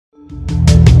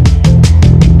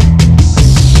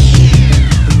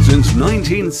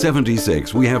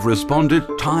1976, we have responded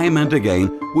time and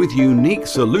again with unique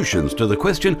solutions to the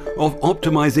question of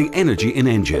optimizing energy in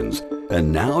engines.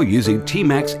 And now, using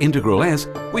Tmax-Integral S,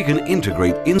 we can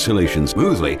integrate insulation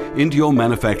smoothly into your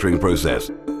manufacturing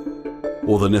process.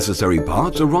 All the necessary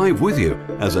parts arrive with you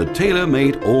as a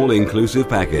tailor-made all-inclusive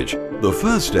package. The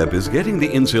first step is getting the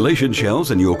insulation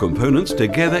shells and your components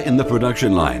together in the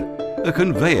production line. A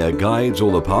conveyor guides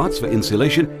all the parts for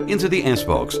insulation into the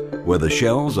S-box, where the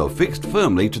shells are fixed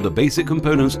firmly to the basic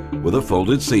components with a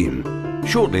folded seam.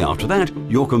 Shortly after that,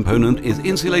 your component is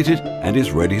insulated and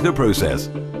is ready to process.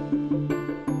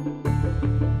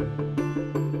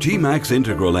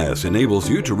 Tmax-Integral S enables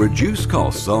you to reduce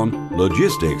costs on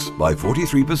logistics by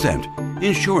 43%,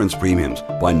 insurance premiums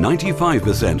by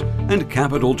 95%, and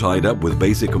capital tied up with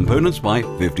basic components by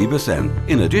 50%.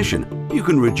 In addition, you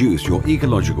can reduce your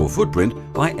ecological footprint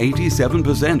by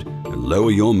 87% and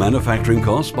lower your manufacturing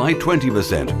costs by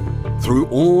 20%. Through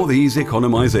all these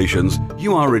economizations,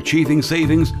 you are achieving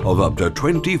savings of up to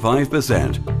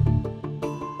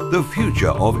 25%. The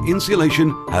future of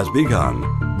insulation has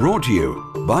begun. Brought to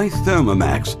you by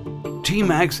Thermamax.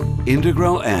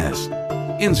 Tmax-Integral S.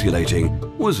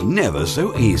 Insulating was never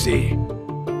so easy.